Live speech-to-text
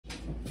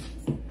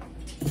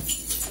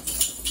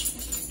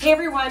Hey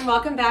everyone,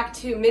 welcome back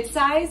to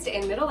Mid-Sized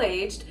and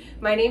Middle-Aged.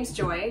 My name's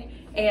Joy,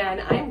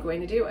 and I'm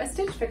going to do a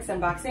Stitch Fix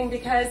unboxing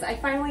because I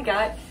finally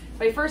got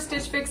my first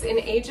Stitch Fix in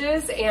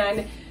ages,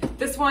 and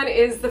this one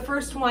is the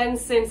first one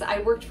since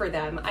I worked for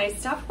them. I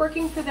stopped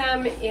working for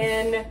them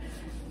in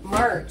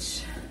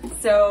March,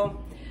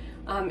 so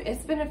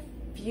it's been a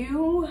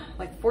few,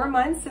 like 4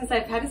 months since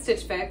I've had a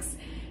Stitch Fix,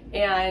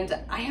 and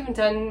I haven't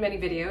done many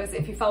videos.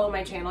 If you follow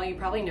my channel, you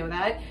probably know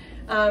that.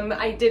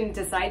 I didn't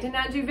decide to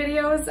not do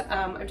videos.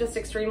 I'm just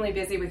extremely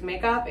busy with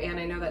makeup, and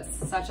I know that's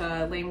such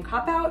a lame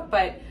cop-out,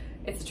 but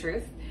it's the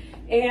truth.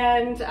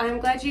 And I'm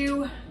glad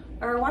you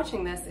are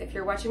watching this. If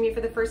you're watching me for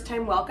the first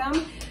time,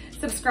 welcome.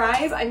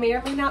 Subscribe. I may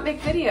or may not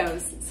make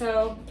videos,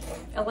 so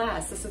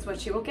alas, this is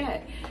what you will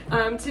get.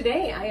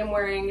 Today I am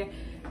wearing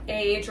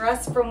a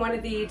dress from one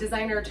of the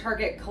designer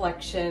Target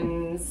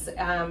collections.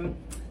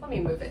 Let me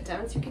move it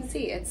down so you can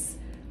see. It's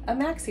a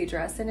maxi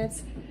dress, and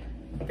it's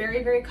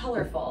very, very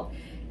colorful.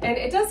 And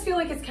it does feel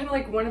like it's kind of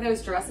like one of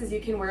those dresses you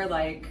can wear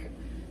like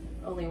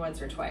only once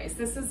or twice.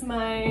 This is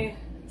my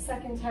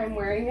second time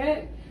wearing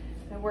it.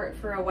 I wore it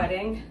for a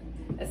wedding.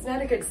 It's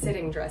not a good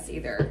sitting dress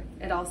either.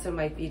 It also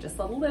might be just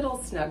a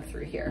little snug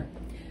through here.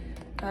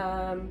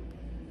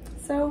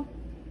 So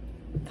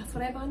that's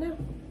what I have on now.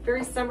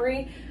 Very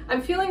summery.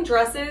 I'm feeling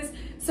dresses.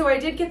 So I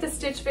did get the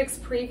Stitch Fix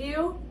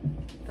preview.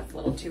 That's a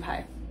little too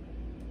high.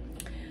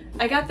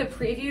 I got the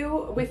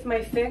preview with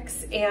my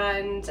fix,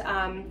 and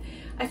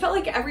I felt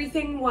like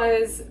everything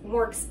was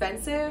more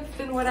expensive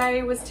than what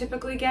I was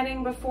typically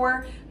getting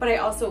before, but I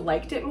also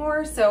liked it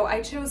more. So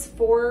I chose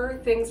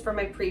 4 things from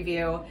my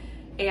preview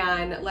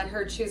and let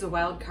her choose a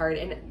wild card.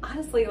 And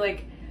honestly,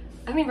 like,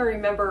 I don't even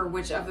remember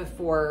which of the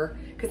 4,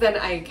 because then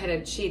I kind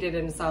of cheated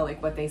and saw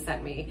like what they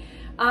sent me.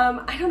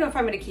 I don't know if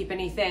I'm going to keep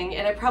anything,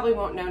 and I probably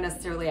won't know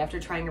necessarily after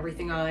trying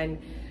everything on.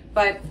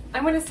 But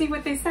I'm gonna see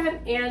what they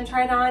sent and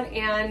try it on,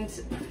 and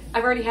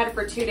I've already had it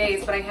for 2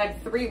 days, but I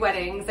had 3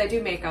 weddings. I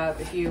do makeup,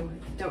 if you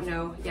don't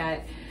know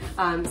yet.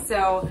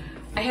 So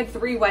I had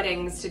 3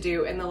 weddings to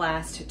do in the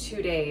last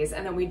 2 days,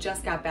 and then we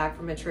just got back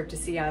from a trip to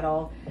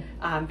Seattle,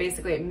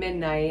 basically at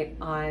midnight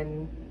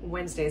on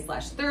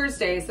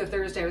Wednesday/Thursday. So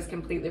Thursday I was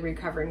completely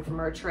recovering from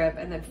our trip,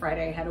 and then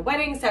Friday I had a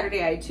wedding,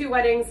 Saturday I had 2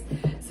 weddings,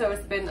 so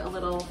it's been a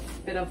little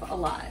bit of a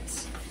lot.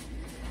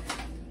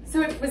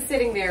 So it was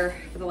sitting there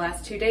for the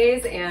last 2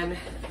 days, and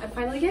I'm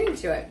finally getting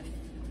to it.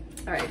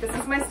 All right, this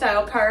is my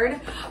style card.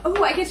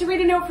 Oh, I get to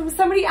read a note from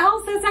somebody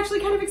else. That's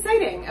actually kind of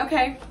exciting.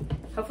 Okay,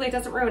 hopefully it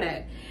doesn't ruin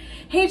it.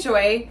 Hey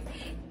Joy,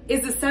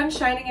 is the sun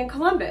shining in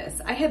Columbus?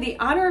 I had the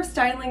honor of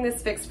styling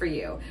this fix for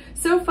you.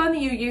 So fun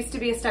that you used to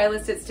be a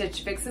stylist at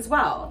Stitch Fix as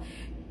well.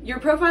 Your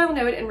profile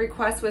note and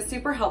request was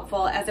super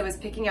helpful as I was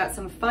picking out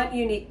some fun,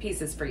 unique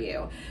pieces for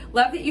you.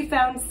 Love that you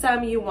found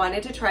some you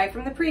wanted to try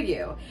from the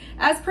preview.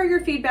 As per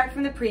your feedback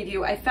from the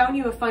preview, I found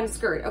you a fun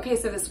skirt. Okay,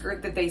 so the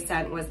skirt that they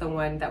sent was the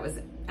one that was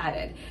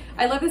added.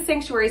 I love the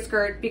sanctuary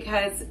skirt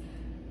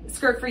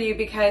for you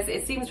because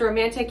it seems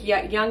romantic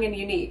yet young and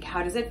unique.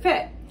 How does it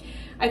fit?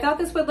 I thought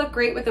this would look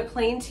great with a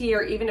plain tee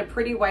or even a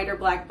pretty white or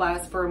black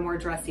blouse for a more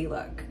dressy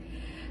look.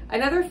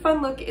 Another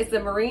fun look is the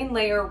marine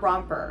layer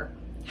romper.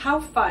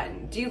 How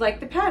fun. Do you like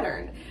the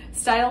pattern?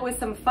 Style with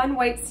some fun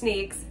white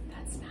sneaks,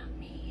 that's not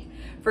me,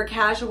 for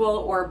casual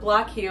or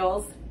block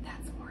heels,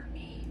 that's more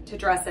me, to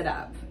dress it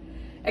up.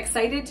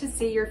 Excited to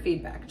see your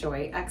feedback,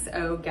 Joy.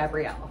 XO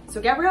Gabrielle. So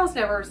Gabrielle's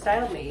never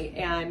styled me,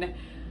 and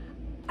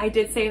I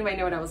did say in my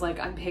note, I was like,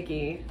 I'm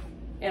picky,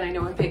 and I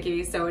know I'm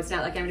picky, so it's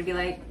not like I'm gonna be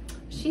like,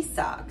 she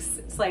sucks.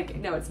 It's like,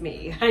 no, it's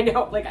me. I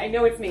know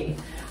it's me.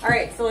 All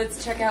right, so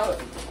let's check out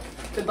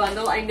the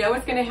bundle. I know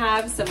it's gonna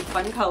have some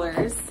fun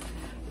colors.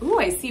 Ooh,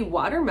 I see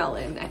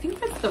watermelon. I think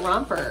that's the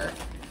romper.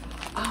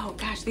 Oh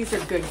gosh, these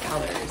are good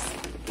colors.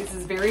 This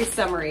is very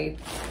summery.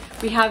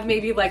 We have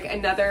maybe like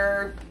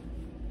another,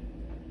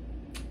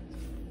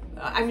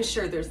 I'm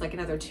sure there's like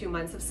another 2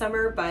 months of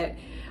summer, but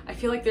I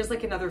feel like there's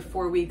like another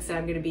 4 weeks that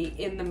I'm gonna be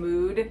in the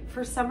mood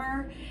for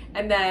summer.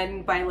 And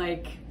then by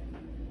like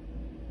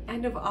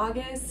end of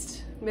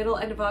August,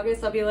 end of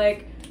August, I'll be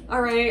like,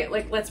 all right,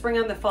 like let's bring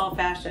on the fall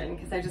fashion,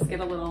 because I just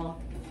get a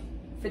little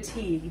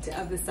fatigued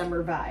of the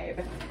summer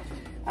vibe.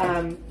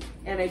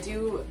 And I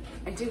do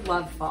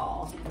love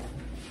fall,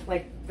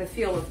 like the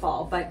feel of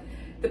fall, but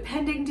the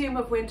pending doom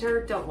of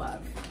winter, don't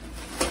love.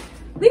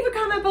 Leave a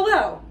comment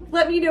below.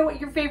 Let me know what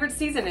your favorite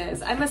season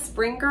is. I'm a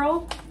spring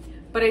girl,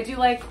 but I do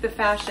like the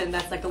fashion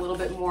that's like a little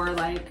bit more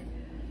like,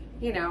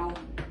 you know,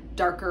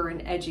 darker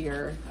and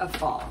edgier of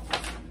fall.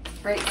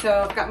 Right,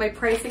 so I've got my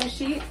pricing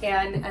sheet,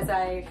 and as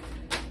I,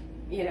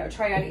 you know,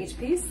 try on each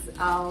piece,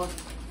 I'll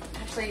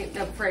actually,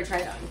 no, before I try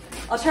it on,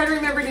 I'll try to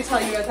remember to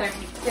tell you as I'm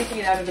taking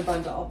it out of the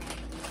bundle.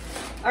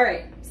 All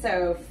right,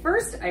 so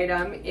first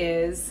item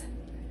is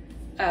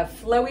a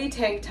flowy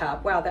tank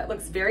top. Wow, that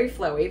looks very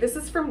flowy. This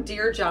is from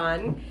Dear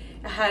John.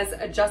 It has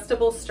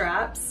adjustable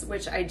straps,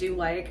 which I do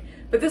like,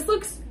 but this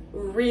looks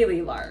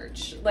really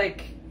large.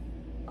 Like,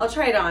 I'll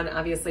try it on,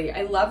 obviously.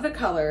 I love the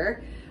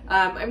color.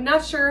 I'm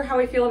not sure how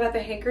I feel about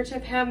the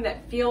handkerchief hem.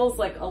 That feels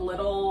like a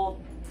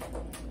little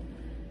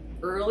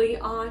early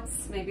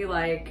aughts, maybe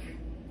like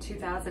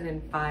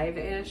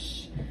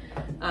 2005-ish.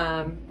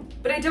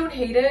 But I don't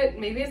hate it.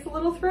 Maybe it's a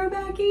little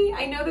throwbacky.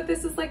 I know that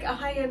this is like a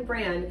high-end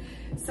brand.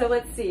 So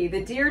let's see,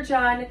 the Dear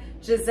John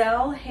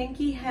Giselle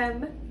Hanky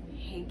Hem,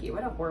 Hanky,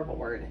 what a horrible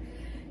word.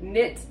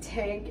 Knit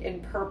tank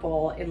in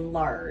purple in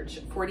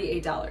large,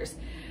 $48.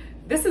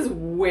 This is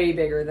way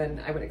bigger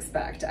than I would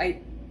expect. I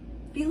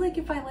feel like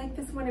if I like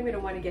this one, I'm gonna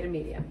wanna get a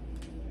medium,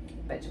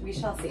 but we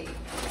shall see.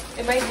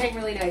 It might hang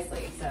really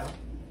nicely, so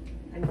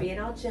I'm being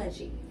all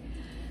judgy.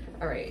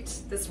 All right,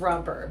 this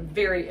romper, I'm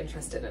very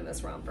interested in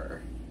this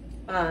romper.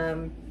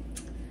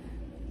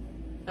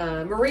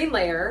 Marine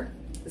Layer,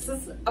 this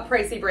is a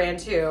pricey brand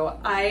too.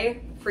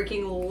 I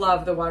freaking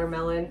love the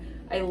watermelon.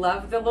 I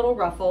love the little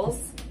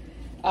ruffles.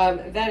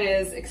 That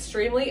is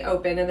extremely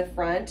open in the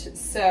front,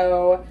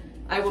 so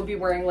I will be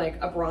wearing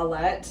like a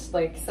bralette,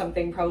 like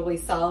something probably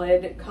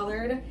solid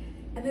colored.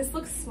 And this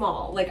looks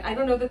small. Like, I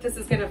don't know that this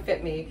is gonna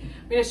fit me.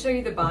 I'm gonna show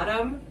you the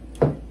bottom.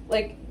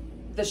 Like,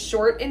 the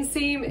short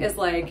inseam is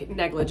like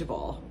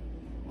negligible.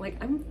 Like,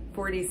 I'm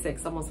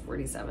 46, almost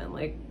 47.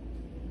 Like,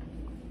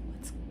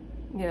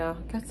 you know,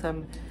 I got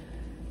some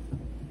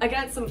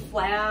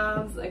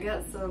flabs. I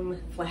got some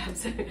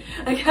flabs.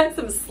 I got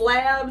some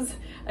slabs.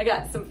 I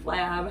got some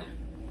flab.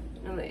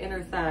 And the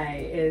inner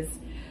thigh is,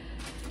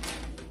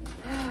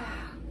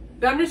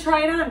 but I'm gonna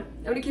try it on.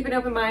 I'm gonna keep an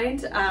open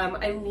mind.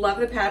 I love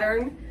the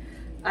pattern.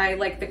 I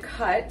like the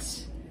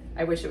cut.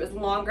 I wish it was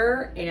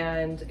longer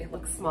and it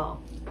looks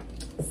small.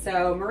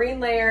 So Marine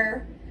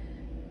Layer,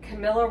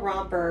 Camilla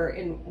Romper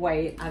in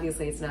white.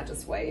 Obviously it's not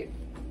just white.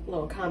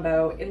 Little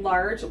combo in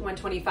large,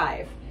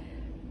 125.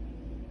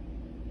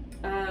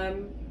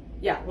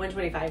 Yeah,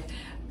 125.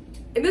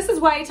 And this is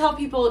why I tell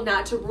people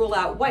not to rule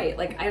out white.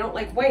 Like, I don't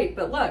like white,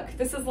 but look,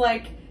 this is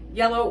like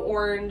yellow,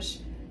 orange,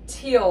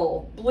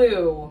 teal,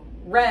 blue,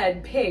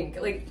 red, pink.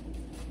 Like,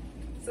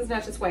 this is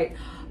not just white.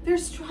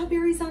 There's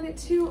strawberries on it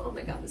too. Oh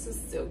my God, this is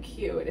so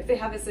cute. If they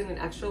have this in an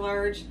extra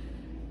large,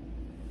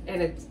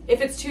 and if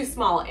it's too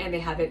small and they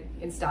have it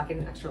in stock in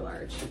an extra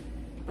large,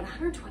 but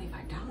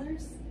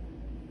 $125?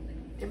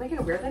 Am I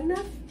gonna wear that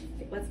enough?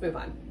 Okay, let's move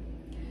on.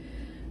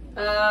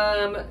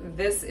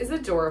 This is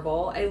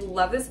adorable. I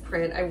love this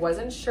print. I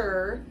wasn't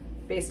sure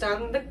based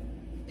on the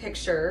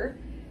picture.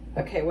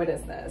 Okay, what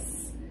is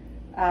this?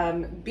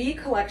 B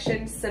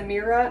Collection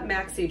Samira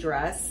Maxi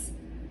Dress.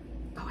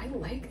 Oh, I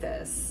like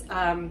this.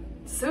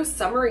 So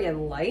summery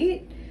and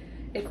light.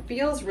 It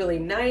feels really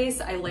nice.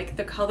 I like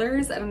the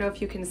colors. I don't know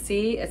if you can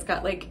see. It's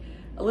got like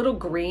a little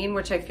green,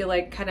 which I feel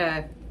like kind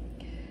of,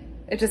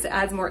 it just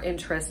adds more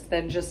interest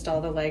than just all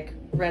the like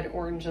red,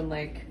 orange, and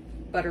like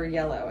butter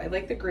yellow. I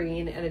like the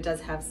green, and it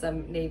does have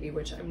some navy,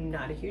 which I'm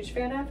not a huge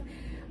fan of.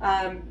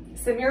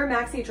 Samira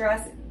Maxi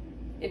Dress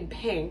in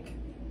pink.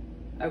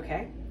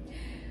 Okay.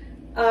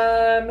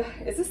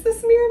 Is this the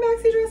Samira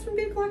Maxi Dress from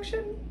B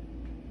Collection?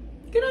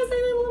 Can I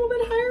say that a little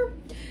bit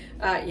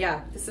higher?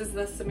 Yeah, this is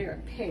the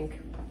Samira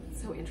pink.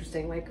 So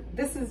interesting. Like,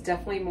 this is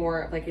definitely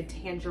more like a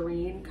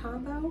tangerine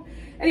combo.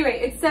 Anyway,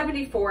 it's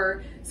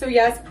 $74. So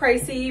yes,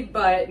 pricey,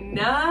 but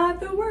not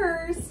the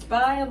worst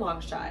by a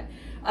long shot.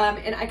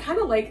 And I kind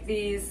of like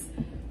these,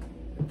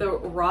 the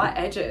raw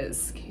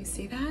edges. Can you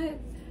see that?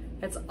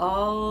 It's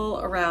all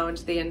around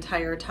the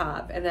entire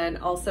top, and then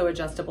also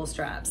adjustable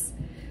straps.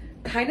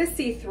 Kind of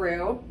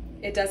see-through.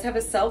 It does have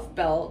a self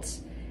belt,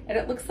 and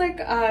it looks like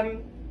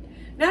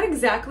not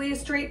exactly a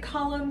straight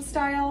column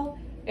style.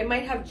 It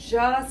might have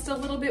just a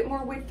little bit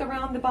more width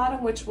around the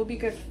bottom, which will be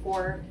good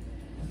for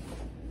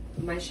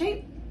my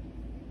shape.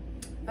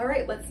 All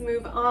right, let's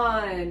move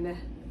on.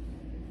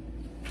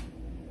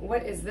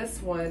 What is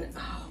this one?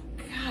 Oh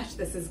gosh,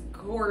 this is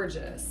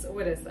gorgeous.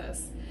 What is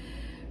this?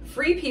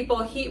 Free People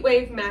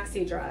Heatwave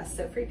Maxi Dress.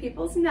 So Free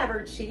People's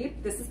never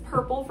cheap. This is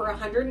purple for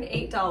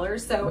 $108,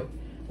 so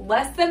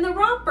less than the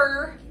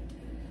romper.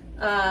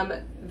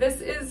 This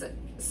is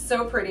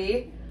so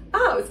pretty.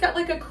 Oh, it's got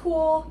like a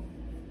cool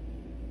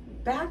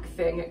back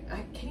thing.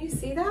 Can you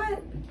see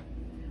that?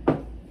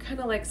 Kind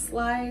of like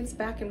slides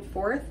back and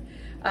forth.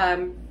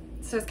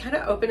 So it's kind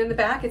of open in the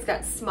back. It's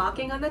got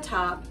smocking on the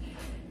top.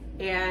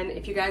 And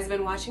if you guys have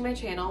been watching my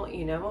channel,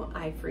 you know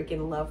I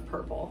freaking love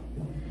purple.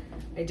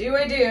 I do.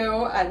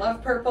 I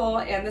love purple.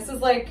 And this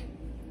is like,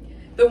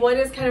 the one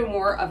is kind of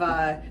more of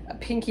a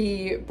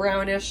pinky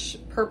brownish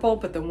purple,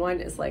 but the one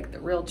is like the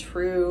real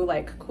true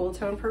like cool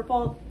tone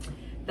purple.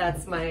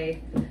 That's my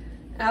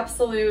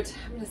absolute,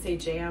 I'm gonna say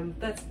jam.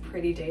 That's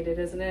pretty dated,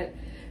 isn't it?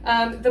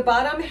 The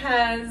bottom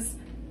has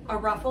a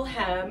ruffle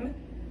hem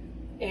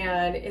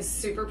and is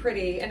super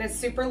pretty, and it's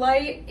super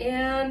light,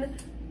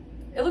 and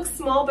it looks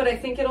small, but I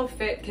think it'll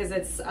fit because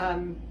it's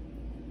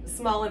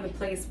small in the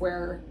place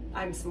where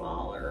I'm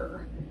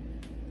smaller.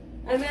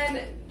 And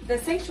then the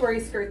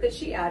sanctuary skirt that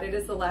she added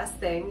is the last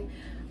thing.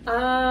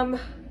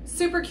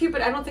 Super cute,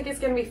 but I don't think it's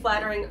gonna be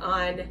flattering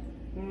on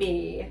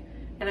me,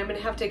 and I'm gonna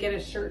have to get a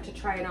shirt to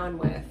try it on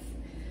with.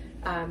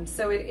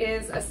 So it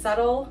is a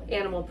subtle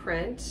animal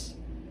print.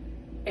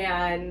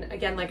 And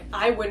again, like,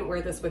 I wouldn't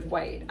wear this with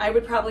white. I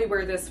would probably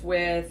wear this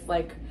with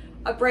like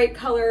a bright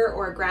color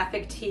or a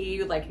graphic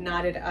tee, like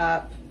knotted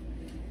up.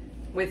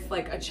 with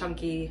like a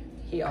chunky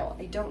heel.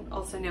 I don't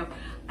also know,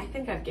 I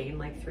think I've gained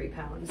like 3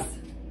 pounds.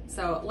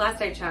 So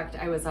last I checked,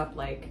 I was up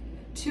like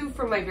 2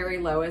 from my very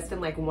lowest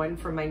and like 1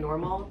 from my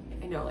normal.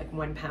 I know like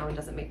 1 pound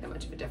doesn't make that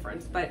much of a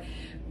difference, but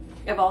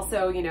I've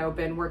also, you know,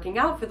 been working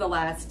out for the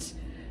last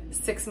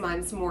 6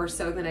 months more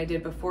so than I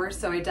did before.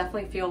 So I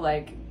definitely feel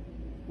like,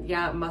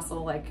 yeah,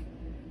 muscle like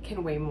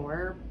can weigh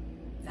more.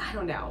 I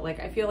don't know, like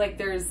I feel like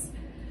there's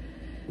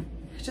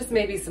just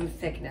maybe some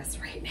thickness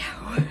right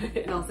now.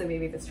 And also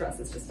maybe this dress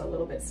is just a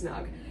little bit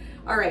snug.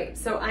 All right,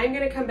 so I'm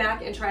gonna come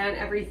back and try on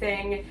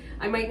everything.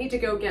 I might need to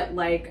go get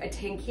like a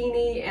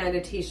tankini and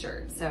a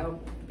t-shirt, so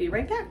be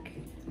right back.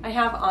 I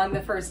have on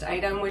the first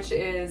item, which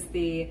is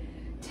the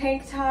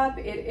tank top.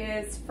 It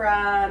is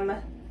from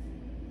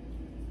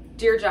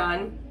Dear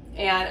John,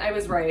 and I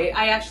was right.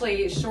 I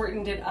actually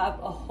shortened it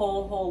up a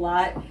whole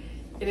lot.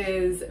 It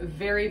is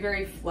very,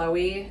 very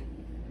flowy.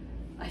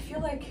 I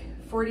feel like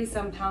 40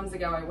 some pounds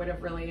ago, I would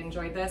have really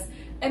enjoyed this.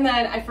 And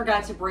then I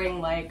forgot to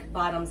bring like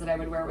bottoms that I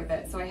would wear with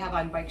it. So I have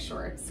on bike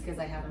shorts because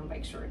I had on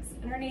bike shorts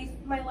underneath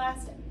my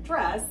last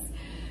dress.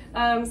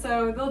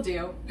 So they'll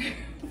do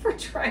for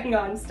trying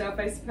on stuff,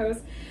 I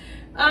suppose.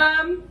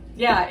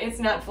 Yeah, it's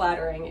not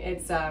flattering.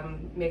 It's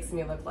makes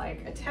me look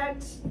like a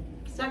tent.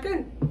 It's not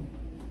good.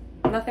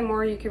 Nothing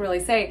more you can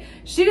really say.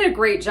 She did a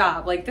great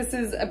job. Like, this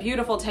is a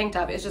beautiful tank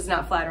top. It's just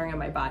not flattering on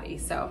my body.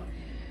 So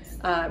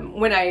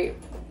when I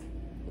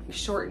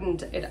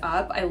shortened it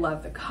up, I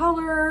love the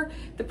color.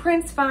 The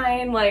print's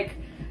fine. Like,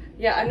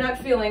 yeah, I'm not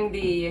feeling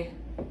the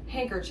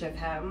handkerchief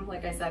hem.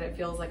 Like I said, it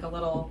feels like a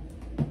little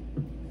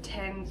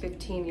 10,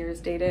 15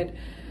 years dated.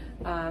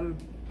 And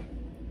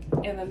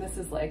then this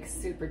is like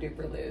super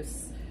duper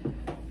loose.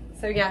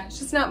 So yeah, it's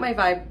just not my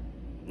vibe.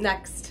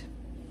 Next.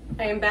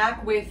 I am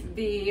back with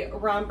the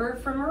romper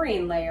from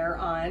Marine Layer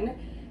on.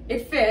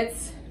 It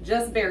fits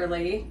just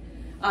barely.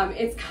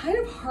 It's kind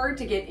of hard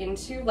to get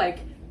into, like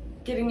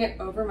getting it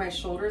over my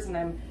shoulders, and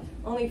I'm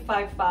only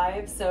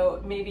 5'5",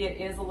 so maybe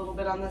it is a little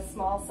bit on the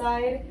small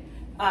side.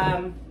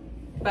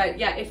 But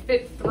yeah, it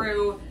fit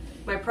through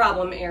my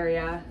problem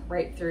area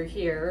right through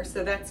here,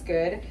 so that's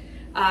good.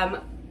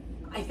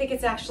 I think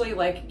it's actually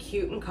like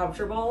cute and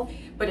comfortable,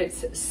 but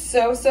it's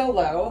so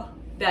low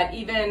that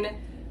even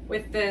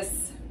with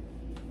this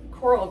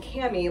coral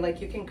cami,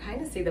 like you can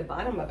kind of see the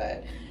bottom of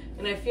it.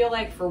 And I feel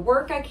like for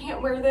work, I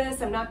can't wear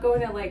this. I'm not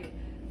going to like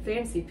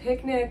fancy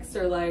picnics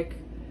or like,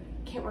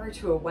 can't wear it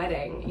to a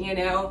wedding, you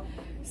know?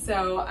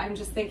 So I'm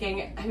just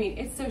thinking, I mean,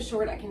 it's so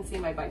short, I can see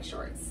my bike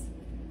shorts.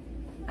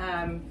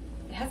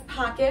 It has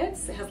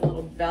pockets, it has a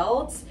little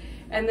belt,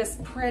 and this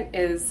print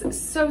is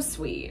so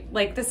sweet.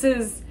 Like, this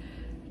is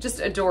just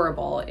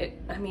adorable.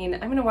 I mean,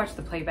 I'm gonna watch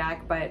the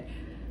playback, but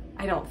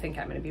I don't think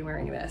I'm gonna be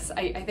wearing this.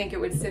 I think it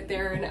would sit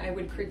there and I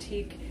would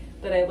critique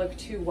that I look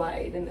too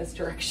wide in this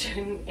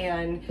direction.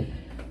 And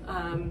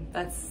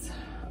that's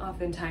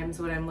oftentimes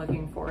what I'm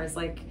looking for, is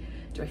like,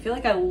 do I feel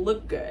like I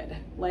look good?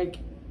 Like,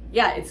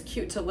 yeah, it's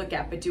cute to look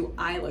at, but do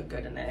I look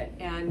good in it?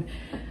 And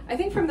I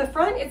think from the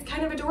front, it's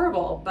kind of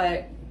adorable,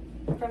 but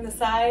from the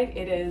side,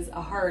 it is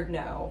a hard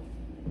no.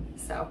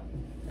 So,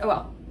 oh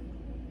well.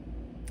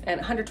 And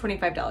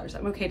 $125,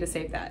 I'm okay to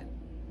save that.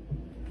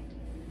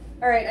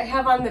 All right, I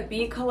have on the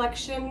B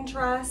collection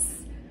dress.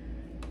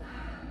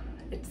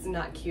 It's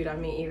not cute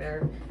on me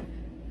either.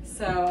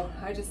 So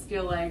I just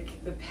feel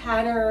like the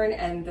pattern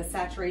and the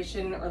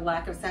saturation or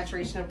lack of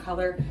saturation of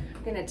color,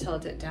 I'm gonna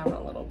tilt it down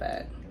a little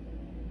bit.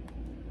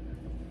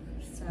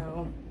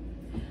 So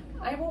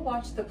I will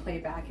watch the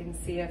playback and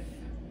see if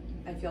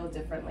I feel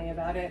differently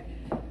about it.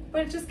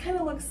 But it just kind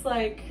of looks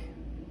like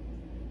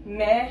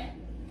meh.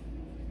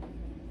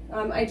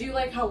 I do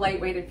like how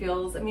lightweight it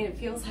feels. I mean, it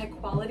feels high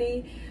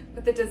quality,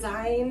 but the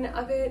design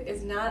of it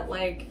is not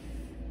like,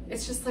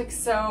 it's just like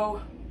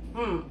so,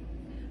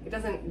 it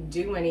doesn't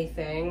do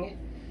anything.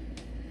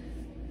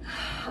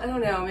 I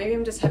don't know, maybe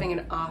I'm just having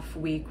an off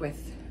week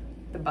with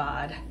the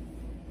bod.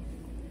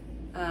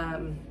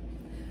 Kind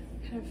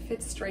of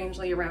fits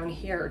strangely around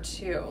here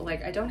too.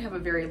 Like, I don't have a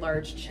very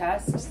large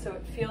chest, so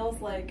it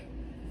feels like,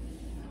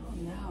 I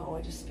don't know,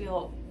 I just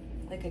feel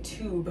like a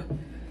tube.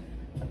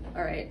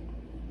 All right.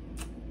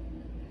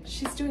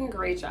 She's doing a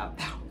great job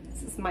though.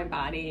 This is my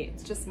body,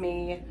 it's just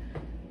me.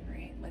 All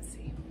right, let's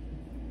see.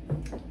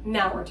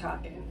 Now we're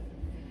talking.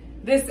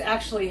 This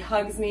actually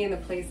hugs me in the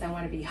place I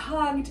want to be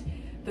hugged.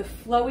 The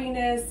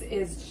flowiness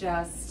is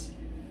just,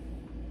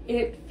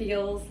 it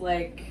feels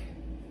like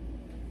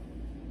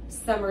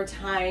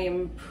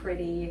summertime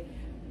pretty,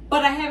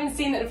 but I haven't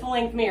seen it in full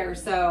length mirror,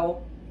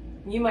 so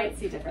you might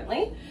see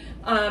differently.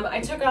 I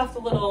took off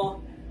the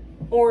little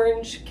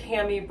orange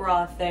cami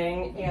bra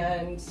thing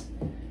and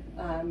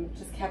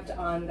just kept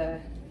on the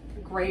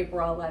gray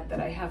bralette that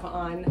I have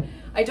on.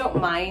 I don't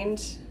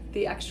mind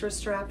the extra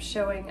strap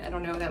showing. I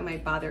don't know, that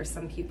might bother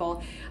some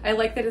people. I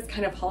like that it's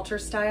kind of halter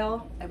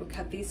style. I would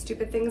cut these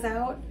stupid things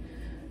out.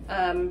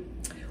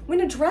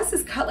 When a dress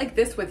is cut like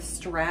this with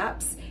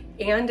straps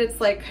and it's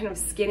like kind of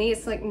skinny,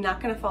 it's like not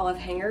gonna fall off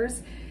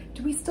hangers.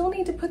 Do we still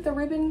need to put the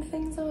ribbon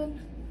things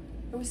on?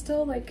 Are we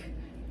still like,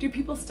 do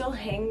people still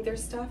hang their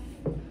stuff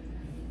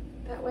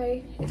that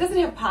way. It doesn't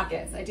have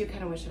pockets. I do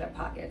kind of wish it had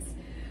pockets,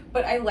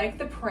 but I like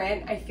the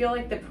print. I feel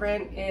like the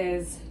print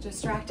is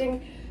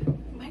distracting.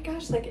 My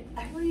gosh, like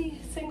every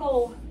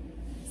single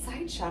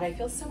side shot, I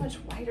feel so much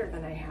whiter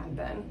than I had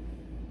been.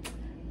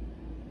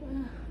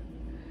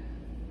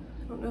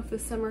 I don't know if the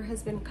summer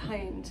has been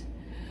kind.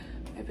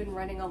 I've been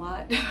running a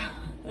lot.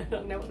 I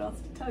don't know what else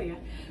to tell you,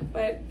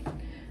 but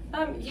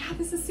yeah,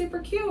 this is super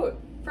cute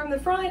from the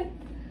front.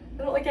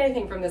 I don't like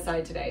anything from the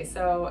side today,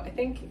 so I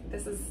think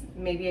this is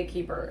maybe a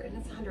keeper, and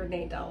it's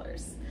 $108.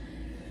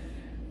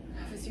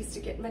 I was used to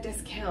getting my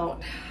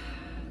discount.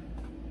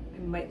 I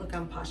might look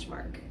on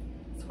Poshmark.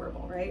 It's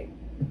horrible, right?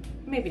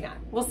 Maybe not.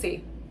 We'll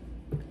see.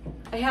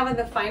 I have on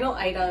the final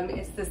item,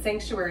 it's the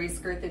sanctuary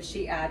skirt that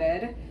she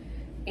added,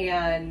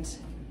 and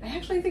I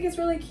actually think it's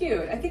really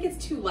cute. I think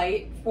it's too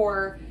light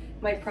for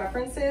my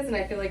preferences, and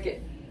I feel like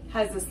it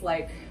has this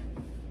like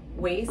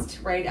waist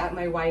right at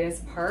my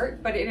widest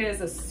part, but it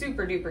is a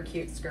super duper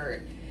cute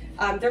skirt.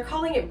 They're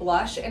calling it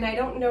blush, and I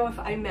don't know if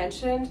I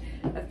mentioned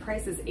the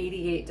price is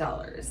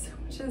 $88,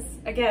 which is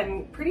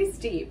again pretty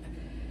steep.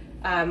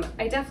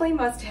 I definitely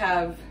must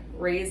have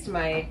raised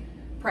my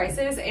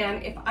prices,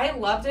 and if I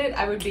loved it,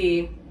 I'd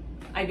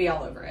be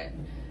all over it.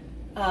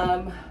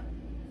 I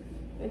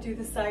do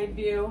the side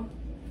view.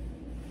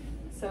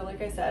 So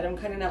like I said, I'm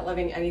kind of not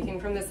loving anything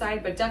from the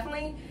side, but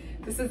definitely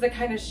this is the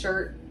kind of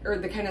shirt or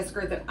the kind of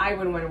skirt that I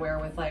would want to wear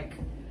with like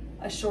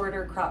a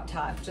shorter crop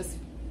top, just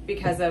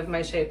because of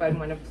my shape. I'd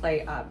want to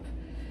play up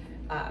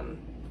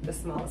the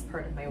smallest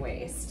part of my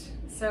waist.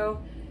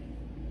 So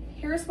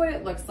here's what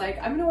it looks like.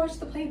 I'm gonna watch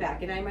the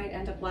playback and I might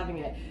end up loving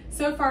it.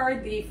 So far,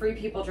 the Free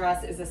People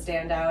dress is a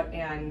standout,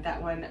 and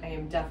that one I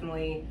am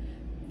definitely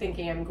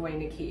thinking I'm going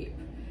to keep.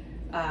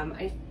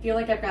 I feel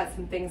like I've got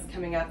some things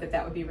coming up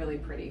that would be really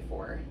pretty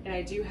for. And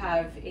I do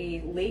have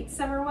a late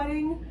summer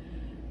wedding,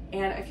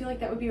 and I feel like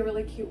that would be a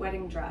really cute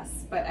wedding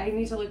dress, but I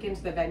need to look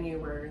into the venue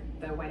where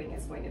the wedding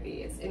is going to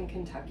be. It's in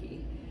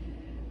Kentucky.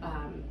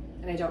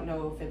 And I don't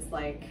know if it's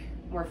like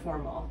more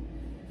formal,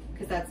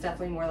 because that's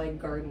definitely more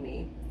like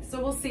gardeny. So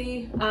we'll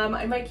see.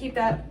 I might keep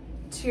that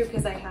too,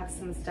 because I have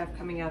some stuff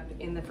coming up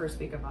in the first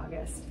week of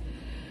August.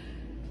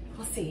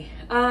 We'll see.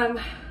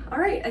 All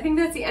right, I think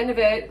that's the end of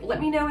it.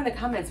 Let me know in the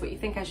comments what you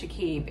think I should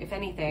keep, if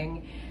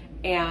anything.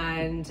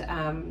 And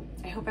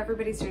I hope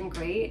everybody's doing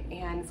great,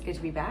 and it's good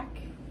to be back.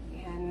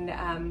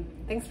 And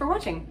thanks for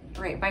watching.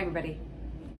 All right, bye everybody.